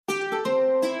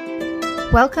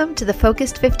Welcome to the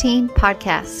Focused 15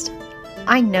 podcast.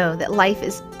 I know that life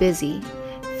is busy,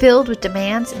 filled with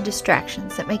demands and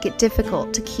distractions that make it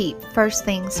difficult to keep first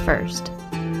things first.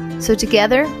 So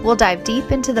together, we'll dive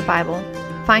deep into the Bible,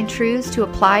 find truths to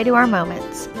apply to our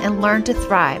moments, and learn to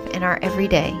thrive in our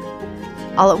everyday.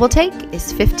 All it will take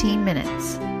is 15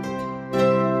 minutes.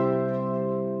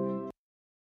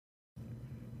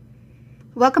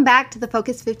 Welcome back to the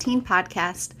Focus 15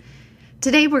 podcast.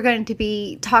 Today we're going to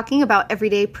be talking about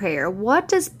everyday prayer. What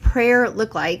does prayer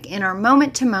look like in our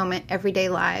moment-to-moment everyday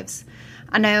lives?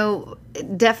 I know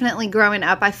definitely growing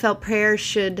up, I felt prayer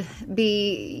should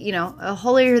be, a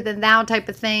holier than thou type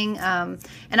of thing. And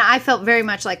I felt very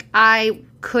much like I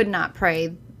could not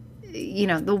pray,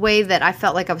 the way that I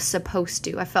felt like I was supposed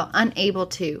to. I felt unable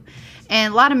to.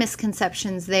 And a lot of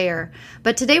misconceptions there.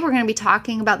 But today we're going to be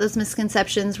talking about those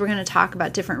misconceptions. We're going to talk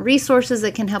about different resources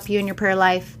that can help you in your prayer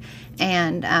life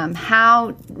and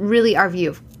how really our view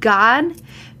of God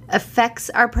affects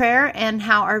our prayer and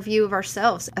how our view of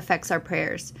ourselves affects our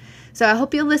prayers. So I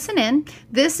hope you'll listen in.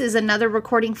 This is another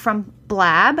recording from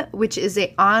Blab, which is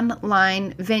an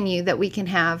online venue that we can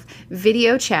have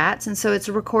video chats. And so it's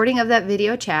a recording of that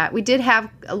video chat. We did have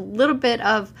a little bit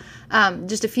of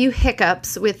just a few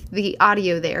hiccups with the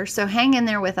audio there. So hang in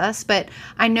there with us. But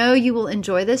I know you will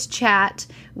enjoy this chat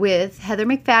with Heather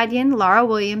McFadden, Laura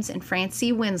Williams, and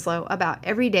Francie Winslow about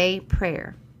everyday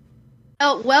prayer.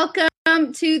 Well, welcome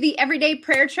to the Everyday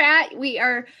Prayer Chat. We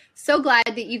are so glad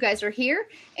that you guys are here,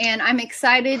 and I'm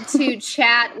excited to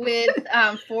chat with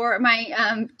for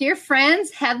my dear friends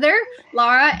Heather,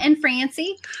 Laura, and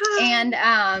Francie. And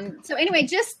so anyway,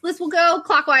 we'll go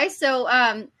clockwise. So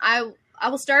I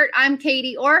will start. I'm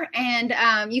Katie Orr,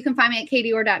 and you can find me at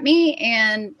katieorr.me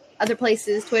and other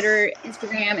places, Twitter,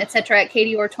 Instagram, etc. at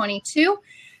katieorr22.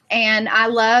 And I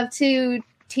love to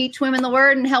teach women the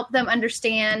word and help them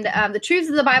understand the truths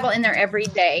of the Bible in their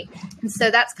everyday. And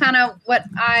so that's kind of what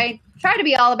I try to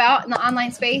be all about in the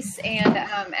online space. And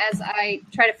as I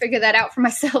try to figure that out for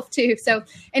myself too. So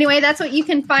anyway, that's what you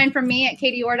can find from me at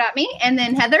katieorr.me. And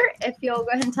then Heather, if you'll go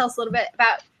ahead and tell us a little bit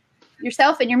about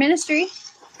yourself and your ministry.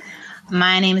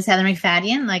 My name is Heather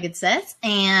McFadden, like it says,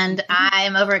 and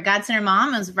I'm over at God Center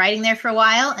Mom. I was writing there for a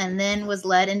while and then was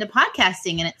led into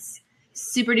podcasting, and it's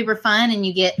super duper fun, and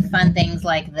you get fun things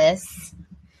like this.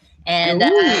 And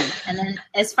then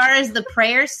as far as the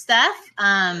prayer stuff,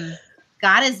 God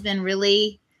has been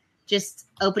really just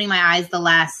opening my eyes the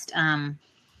last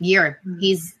year.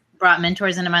 He's brought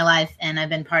mentors into my life, and I've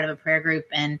been part of a prayer group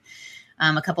and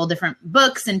a couple of different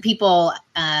books and people.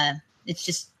 It's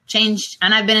just changed,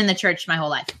 and I've been in the church my whole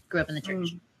life. Grew up in the church.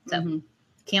 So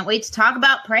can't wait to talk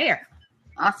about prayer.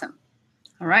 Awesome.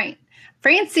 All right.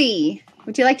 Francie,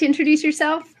 would you like to introduce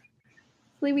yourself?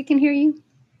 Hopefully we can hear you.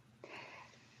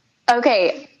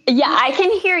 Okay. Yeah, I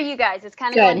can hear you guys. It's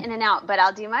kind of going in and out, but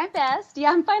I'll do my best.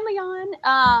 Yeah, I'm finally on.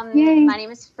 My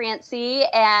name is Francie,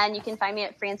 and you can find me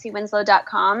at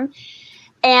franciewinslow.com.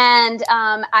 And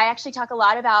I actually talk a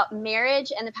lot about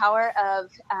marriage and the power of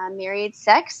married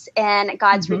sex and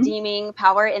God's redeeming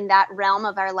power in that realm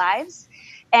of our lives.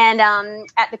 And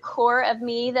at the core of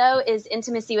me, though, is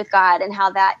intimacy with God and how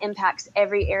that impacts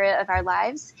every area of our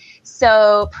lives.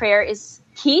 So prayer is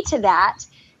key to that.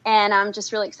 And I'm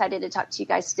just really excited to talk to you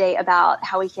guys today about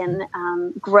how we can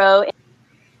grow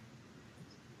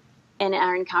in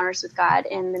our encounters with God.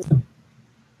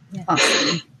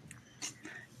 Awesome.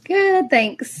 Good.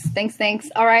 Thanks.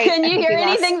 All right. Can you hear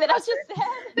anything that I just said?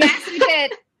 Yes, we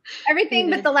did. Everything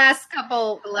but the last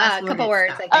couple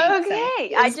words, I think. Okay.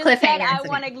 So I just said I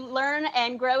want to learn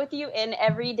and grow with you in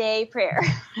everyday prayer.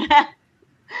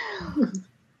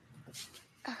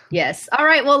 Yes. All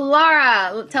right. Well,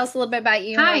 Laura, tell us a little bit about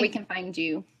you and where we can find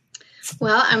you.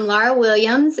 Well, I'm Laura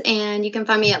Williams, and you can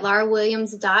find me at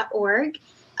laurawilliams.org.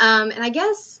 And I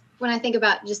guess when I think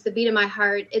about just the beat of my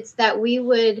heart, it's that we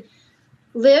would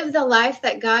live the life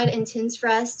that God intends for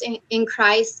us in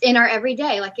Christ in our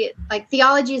everyday. Like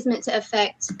theology is meant to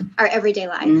affect our everyday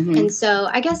life. And so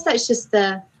I guess that's just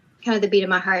the kind of the beat of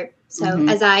my heart. So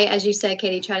as you said,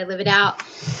 Katie, try to live it out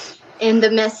in the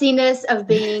messiness of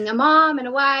being a mom and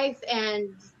a wife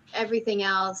and everything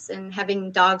else, and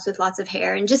having dogs with lots of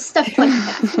hair and just stuff like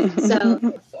that.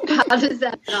 So how does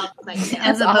that all play out?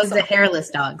 As opposed to hairless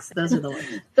dogs. Those are the ones.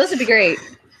 Those would be great.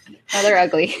 Oh, they're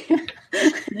ugly.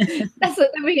 That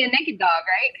would be a naked dog,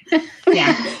 right?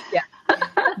 Yeah.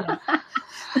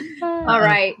 All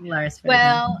right.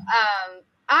 Well,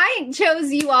 I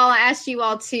chose you all. I asked you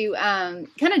all to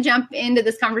kind of jump into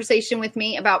this conversation with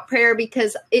me about prayer,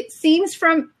 because it seems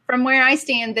from where I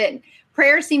stand that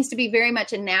prayer seems to be very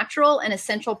much a natural and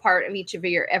essential part of each of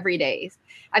your everydays.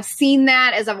 I've seen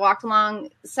that as I've walked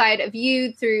alongside of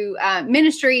you through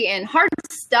ministry and hard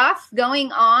stuff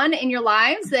going on in your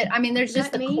lives that, I mean, there's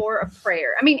just the core of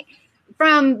prayer. I mean,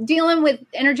 from dealing with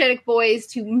energetic boys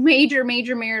to major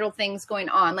marital things going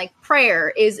on, like prayer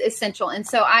is essential. And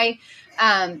so I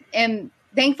am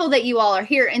thankful that you all are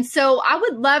here. And so I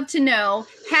would love to know,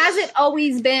 has it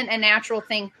always been a natural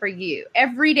thing for you?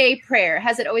 Everyday prayer,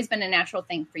 has it always been a natural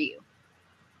thing for you?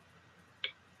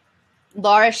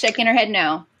 Laura shaking her head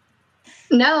no.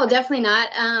 No, definitely not.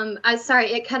 I'm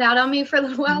sorry, it cut out on me for a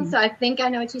little while, so I think I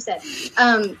know what you said.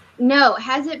 No,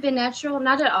 has it been natural?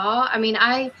 Not at all. I mean,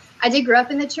 I did grow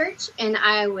up in the church, and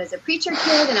I was a preacher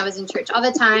kid, and I was in church all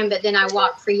the time, but then I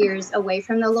walked for years away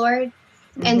from the Lord.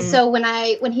 And so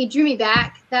when he drew me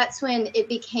back, that's when it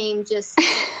became just,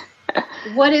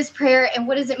 what is prayer and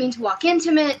what does it mean to walk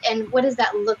intimate and what does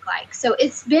that look like? So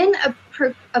it's been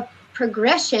a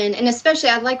progression, and especially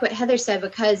I like what Heather said,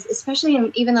 because especially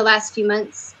in even the last few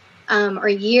months or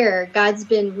year, God's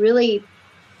been really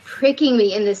pricking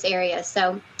me in this area.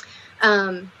 So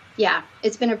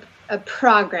it's been a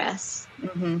progress.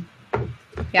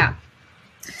 Yeah.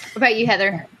 What about you,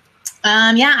 Heather?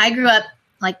 I grew up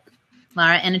like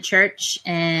Laura in a church,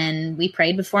 and we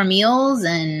prayed before meals,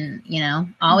 and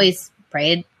always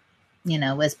prayed,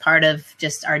 was part of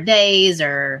just our days.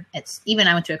 Or even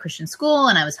I went to a Christian school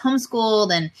and I was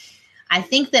homeschooled, and I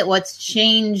think that what's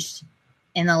changed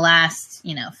in the last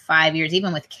 5 years,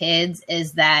 even with kids,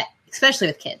 is that, especially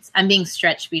with kids, I'm being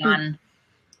stretched beyond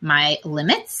my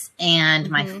limits and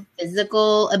my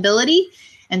physical ability,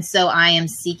 and so I am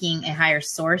seeking a higher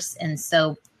source. And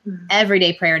so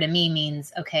everyday prayer to me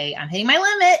means, okay, I'm hitting my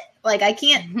limit. Like, I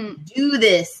can't do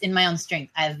this in my own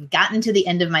strength. I've gotten to the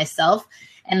end of myself,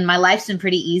 and my life's been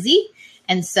pretty easy.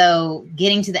 And so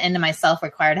getting to the end of myself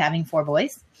required having 4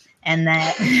 boys. And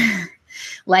that,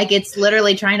 like, it's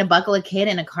literally trying to buckle a kid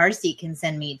in a car seat can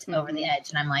send me over the edge.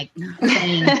 And I'm like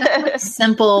saying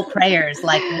simple prayers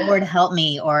like, Lord, help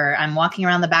me. Or I'm walking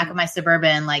around the back of my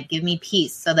Suburban, like, give me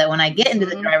peace, so that when I get into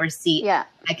the driver's seat,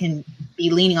 I can be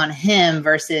leaning on him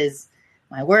versus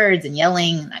my words and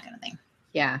yelling and that kind of thing.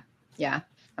 Yeah,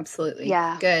 absolutely.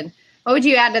 Yeah. Good. What would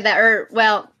you add to that? Or,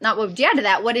 well, not what would you add to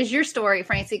that? What is your story,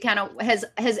 Francie? Kind of has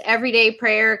everyday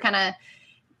prayer kind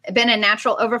of been a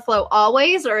natural overflow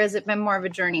always, or has it been more of a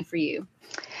journey for you?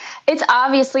 It's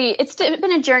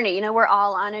been a journey. We're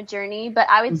all on a journey, but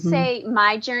I would say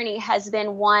my journey has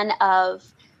been one of,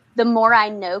 the more I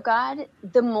know God,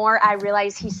 the more I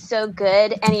realize he's so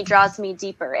good and he draws me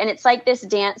deeper. And it's like this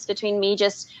dance between me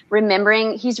just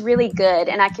remembering he's really good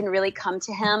and I can really come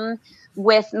to him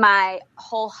with my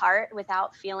whole heart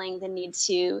without feeling the need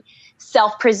to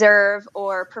self-preserve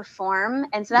or perform.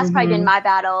 And so that's probably been my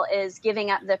battle, is giving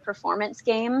up the performance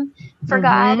game for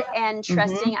God and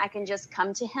trusting I can just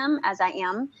come to him as I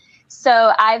am.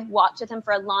 So I've walked with him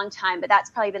for a long time, but that's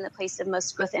probably been the place of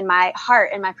most growth in my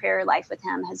heart and my prayer life with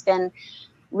him, has been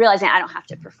realizing I don't have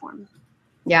to perform.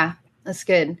 Yeah, that's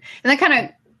good. And that kind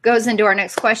of goes into our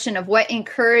next question of what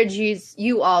encourages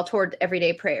you all toward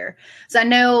everyday prayer. So I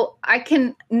know I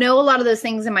can know a lot of those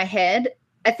things in my head.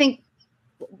 I think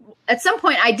at some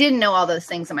point I didn't know all those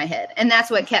things in my head. And that's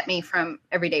what kept me from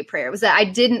everyday prayer, was that I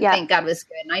didn't think God was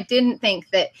good. And I didn't think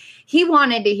that he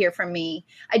wanted to hear from me.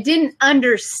 I didn't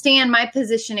understand my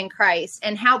position in Christ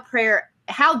and how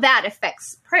that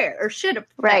affects prayer, or should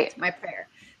affect my prayer.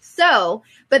 So,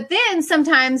 but then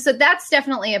sometimes, so that's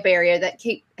definitely a barrier that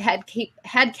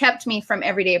had kept me from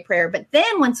everyday prayer. But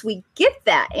then once we get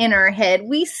that in our head,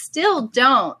 we still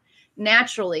don't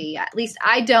naturally, at least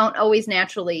I don't always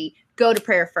naturally go to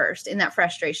prayer first, in that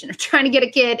frustration of trying to get a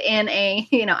kid in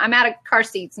I'm out of car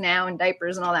seats now and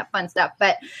diapers and all that fun stuff.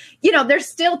 But, there's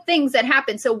still things that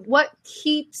happen. So what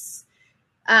keeps,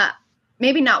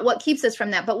 maybe not what keeps us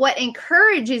from that, but what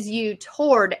encourages you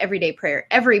toward everyday prayer,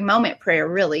 every moment prayer,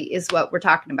 really is what we're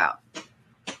talking about.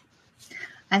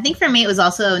 I think for me, it was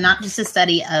also not just a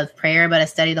study of prayer, but a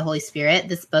study of the Holy Spirit.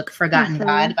 This book, Forgotten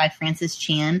God by Francis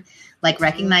Chan, like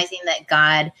recognizing that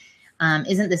God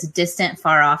isn't this distant,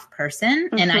 far off person.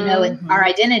 And I know our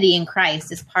identity in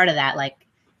Christ is part of that, like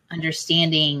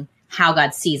understanding how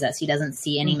God sees us. He doesn't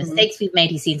see any mistakes we've made.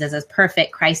 He sees us as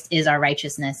perfect. Christ is our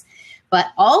righteousness. But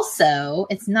also,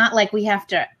 it's not like we have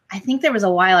to, I think there was a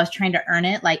while I was trying to earn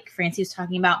it, like Francie was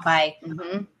talking about, by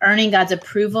earning God's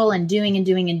approval and doing.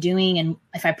 And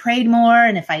if I prayed more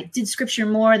and if I did scripture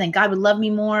more, then God would love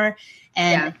me more.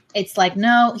 And it's like,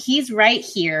 no, he's right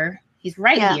here. He's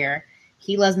right here.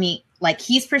 He loves me. Like,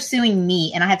 he's pursuing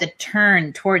me, and I have to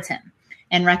turn towards him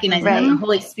and recognize that the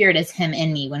Holy Spirit is him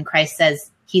in me. When Christ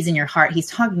says he's in your heart, he's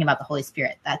talking about the Holy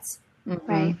Spirit. That's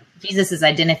Jesus is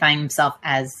identifying himself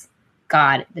as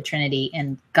God, the Trinity,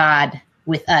 and God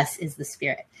with us is the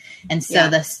Spirit. And so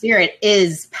the Spirit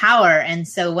is power. And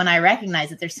so when I recognize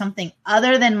that there's something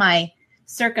other than my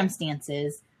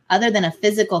circumstances, other than a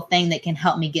physical thing that can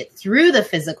help me get through the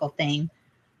physical thing,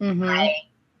 I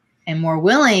am more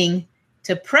willing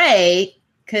to pray,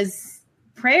 because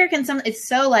prayer it's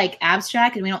so like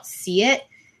abstract and we don't see it,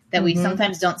 that we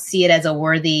sometimes don't see it as a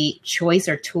worthy choice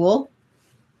or tool.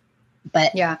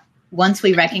 But once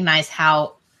we recognize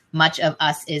how much of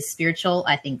us is spiritual,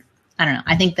 I think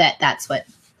that that's what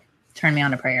turned me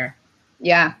on to prayer.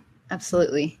 Yeah,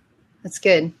 absolutely. That's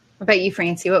good. What about you,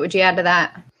 Francie? What would you add to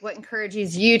that? What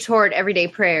encourages you toward everyday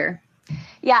prayer?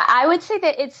 Yeah, I would say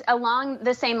that it's along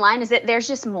the same line, is that there's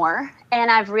just more.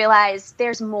 And I've realized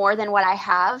there's more than what I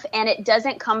have. And it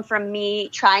doesn't come from me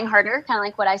trying harder, kind of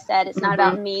like what I said. It's not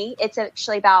about me. It's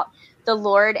actually about the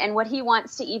Lord and what he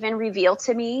wants to even reveal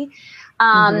to me.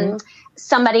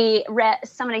 Somebody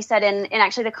said in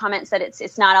actually the comments that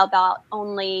it's not about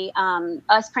only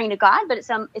us praying to God, but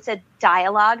it's a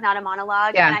dialogue, not a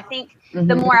monologue. Yeah. And I think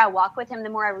the more I walk with him, the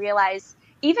more I realize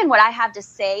even what I have to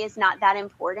say is not that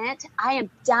important. I am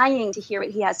dying to hear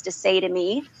what he has to say to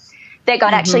me, that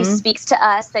God actually speaks to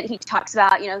us, that he talks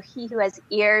about, he who has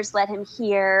ears, let him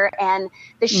hear, and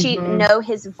the sheep know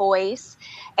his voice.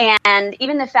 And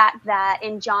even the fact that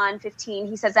in John 15,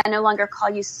 he says, I no longer call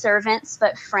you servants,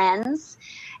 but friends.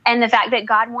 And the fact that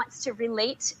God wants to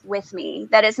relate with me,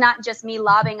 that it's not just me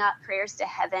lobbing up prayers to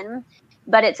heaven,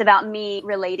 but it's about me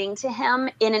relating to him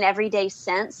in an everyday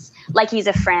sense, like he's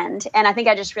a friend. And I think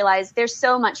I just realized there's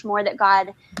so much more that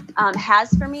God has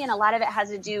for me. And a lot of it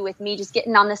has to do with me just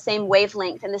getting on the same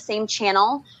wavelength and the same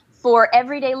channel for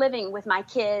everyday living with my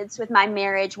kids, with my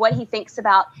marriage, what he thinks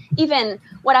about, even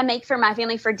what I make for my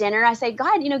family for dinner. I say,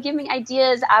 God, give me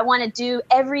ideas. I want to do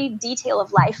every detail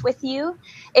of life with you.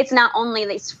 It's not only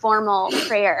this formal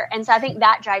prayer. And so I think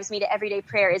that drives me to everyday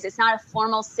prayer. It's not a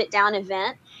formal sit down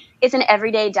event. It's an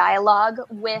everyday dialogue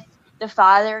with the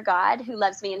Father, God, who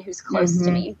loves me and who's close to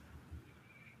me.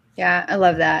 Yeah, I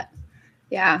love that.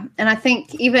 Yeah. And I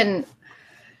think even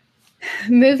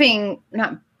moving,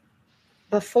 not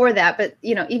before that, but,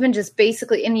 even just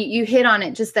basically, and you hit on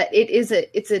it, just that it's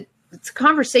a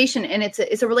conversation, and it's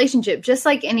a relationship, just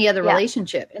like any other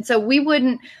relationship. And so we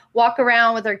wouldn't walk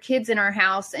around with our kids in our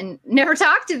house and never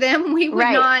talk to them. We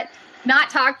would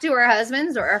not talk to our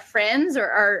husbands or our friends or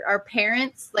our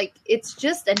parents. Like, it's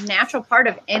just a natural part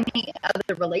of any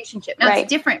other relationship. Now it's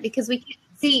different because we can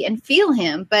see and feel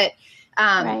him, but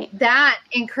that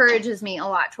encourages me a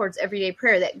lot towards everyday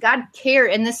prayer, that God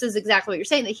cares. And this is exactly what you're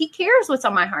saying, that he cares what's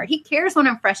on my heart. He cares when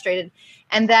I'm frustrated,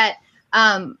 and that,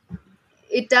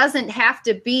 it doesn't have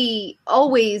to be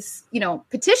always,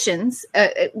 petitions,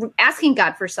 asking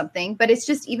God for something, but it's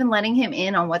just even letting him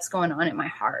in on what's going on in my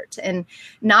heart, and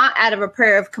not out of a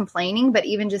prayer of complaining, but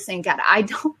even just saying, God, I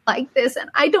don't like this and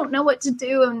I don't know what to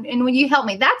do. And when you help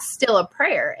me, that's still a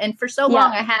prayer. And for so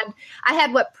long I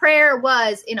had what prayer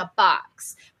was in a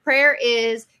box. Prayer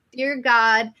is, dear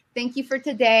God, thank you for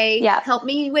today. Yeah. Help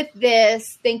me with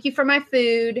this. Thank you for my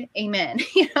food. Amen.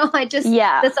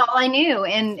 That's all I knew.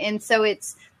 And so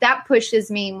that pushes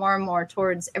me more and more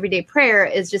towards everyday prayer,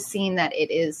 is just seeing that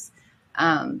it is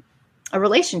a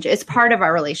relationship. It's part of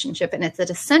our relationship, and it's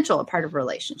an essential part of a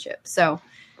relationship. So,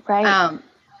 well,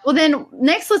 then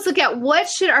next, let's look at what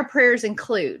should our prayers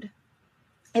include.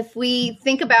 If we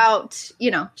think about,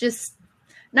 just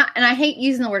not, and I hate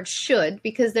using the word should,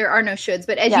 because there are no shoulds,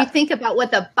 but as you think about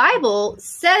what the Bible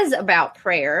says about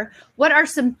prayer, what are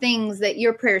some things that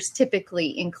your prayers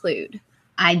typically include?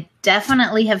 I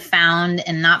definitely have found,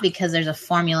 and not because there's a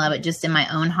formula, but just in my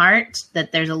own heart,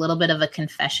 that there's a little bit of a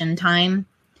confession time.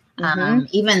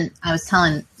 Even I was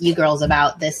telling you girls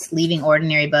about this Leaving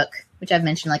Ordinary book, which I've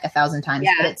mentioned like 1,000 times,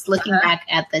 but it's looking back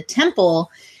at the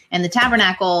temple and the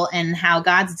tabernacle and how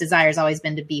God's desire has always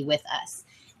been to be with us.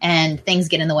 And things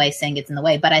get in the way, sin gets in the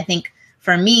way. But I think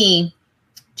for me,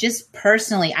 just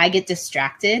personally, I get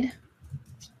distracted.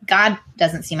 God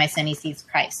doesn't see my sin, he sees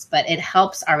Christ. But it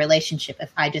helps our relationship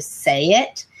if I just say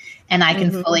it and I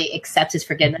can fully accept his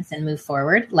forgiveness and move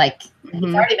forward. Like,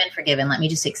 he's already been forgiven. Let me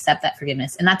just accept that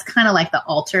forgiveness. And that's kind of like the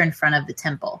altar in front of the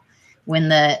temple, when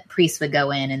the priests would go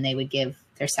in and they would give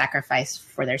their sacrifice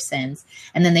for their sins.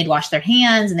 And then they'd wash their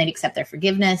hands and they'd accept their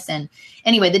forgiveness. And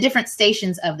anyway, the different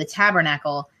stations of the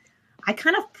tabernacle, I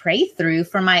kind of pray through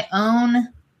for my own.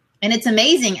 And it's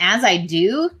amazing as I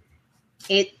do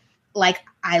it, like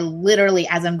I literally,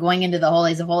 as I'm going into the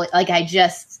holies of holy, like I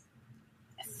just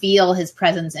feel his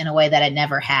presence in a way that I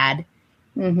never had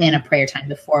in a prayer time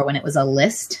before, when it was a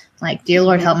list, like, dear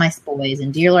Lord, help my boys,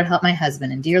 and dear Lord, help my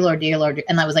husband, and dear Lord,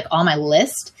 and that was like all my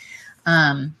list.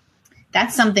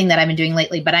 that's something that I've been doing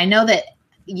lately. But I know that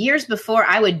years before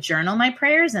I would journal my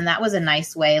prayers, and that was a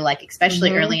nice way, like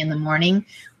especially early in the morning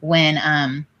when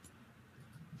I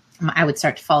would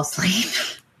start to fall asleep.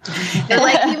 They're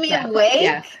like, keep me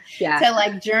awake to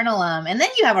like journal them. And then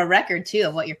you have a record too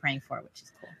of what you're praying for, which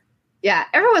is cool. Yeah.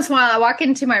 Every once in a while I walk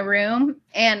into my room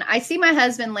and I see my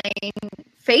husband laying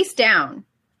face down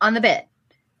on the bed.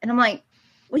 And I'm like,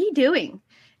 what are you doing?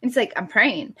 And he's like, I'm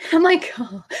praying. I'm like,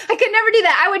 oh, I could never do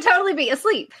that. I would totally be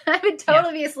asleep. I would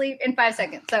totally be asleep in 5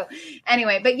 seconds. So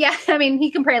anyway, but yeah, I mean,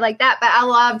 he can pray like that, but I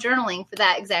love journaling for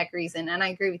that exact reason. And I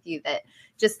agree with you that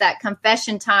just that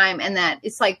confession time, and that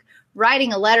it's like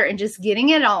writing a letter and just getting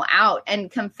it all out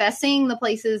and confessing the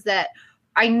places that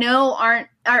I know are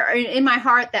in my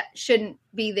heart that shouldn't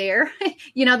be there,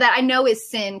 that I know is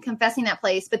sin, confessing that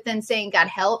place, but then saying, God,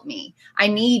 help me. I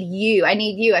need you. I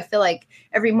need you. I feel like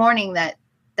every morning that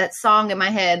song in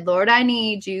my head, Lord, I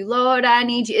need you. Lord, I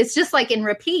need you. It's just like in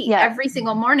repeat every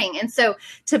single morning. And so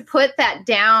to put that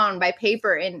down by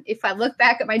paper, and if I look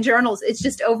back at my journals, it's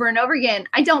just over and over again.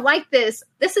 I don't like this.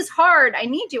 This is hard. I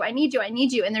need you. I need you. I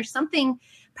need you. And there's something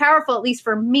powerful, at least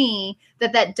for me,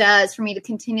 that does for me to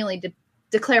continually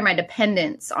declare my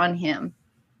dependence on him.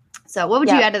 So what would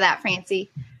you add to that,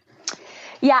 Francie?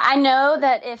 Yeah, I know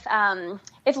that if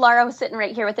Laura was sitting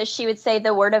right here with us, she would say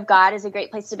the Word of God is a great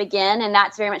place to begin. And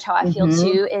that's very much how I feel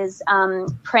too, is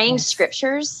praying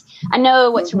scriptures. I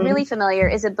know what's really familiar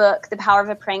is a book, The Power of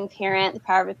a Praying Parent, The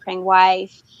Power of a Praying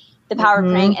Wife, The Power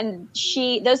of Praying. And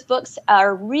those books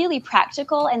are really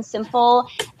practical and simple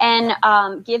and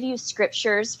give you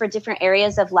scriptures for different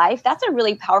areas of life. That's a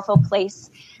really powerful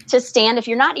place to stand. If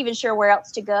you're not even sure where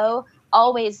else to go,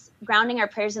 always grounding our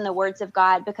prayers in the words of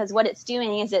God, because what it's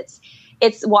doing is it's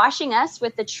washing us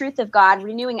with the truth of God,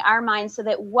 renewing our minds, so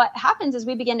that what happens is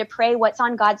we begin to pray what's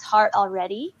on God's heart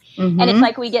already. And it's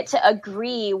like we get to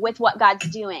agree with what God's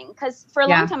doing. Because for a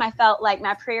long time, I felt like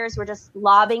my prayers were just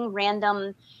lobbing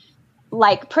random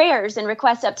like prayers and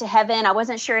requests up to heaven. I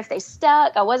wasn't sure if they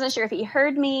stuck. I wasn't sure if he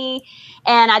heard me.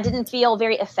 And I didn't feel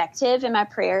very effective in my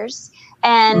prayers.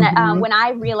 And when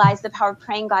I realized the power of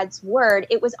praying God's word,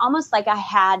 it was almost like I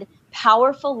had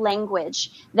powerful language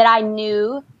that I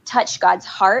knew touched God's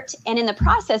heart. And in the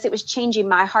process, it was changing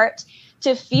my heart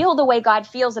to feel the way God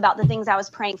feels about the things I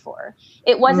was praying for.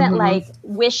 It wasn't like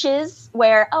wishes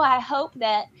where, oh, I hope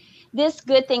that this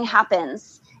good thing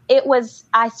happens. It was,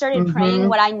 I started praying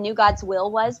what I knew God's will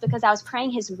was, because I was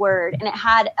praying his word, and it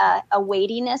had a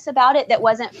weightiness about it that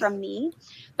wasn't from me,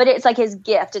 but it's like his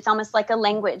gift. It's almost like a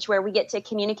language where we get to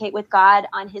communicate with God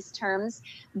on his terms,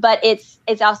 but it's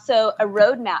also a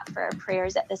roadmap for our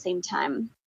prayers at the same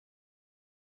time.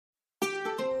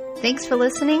 Thanks for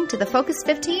listening to the Focus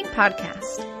 15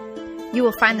 podcast. You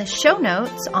will find the show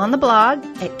notes on the blog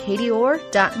at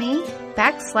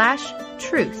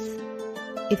katieorr.me/truth.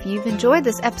 If you've enjoyed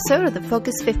this episode of the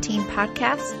Focus 15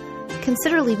 podcast,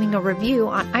 consider leaving a review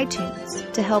on iTunes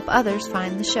to help others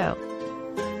find the show.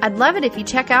 I'd love it if you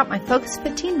check out my Focus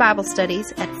 15 Bible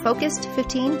studies at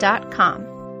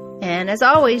focused15.com. And as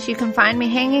always, you can find me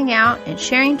hanging out and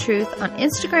sharing truth on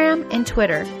Instagram and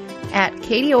Twitter at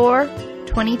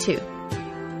katieorr22.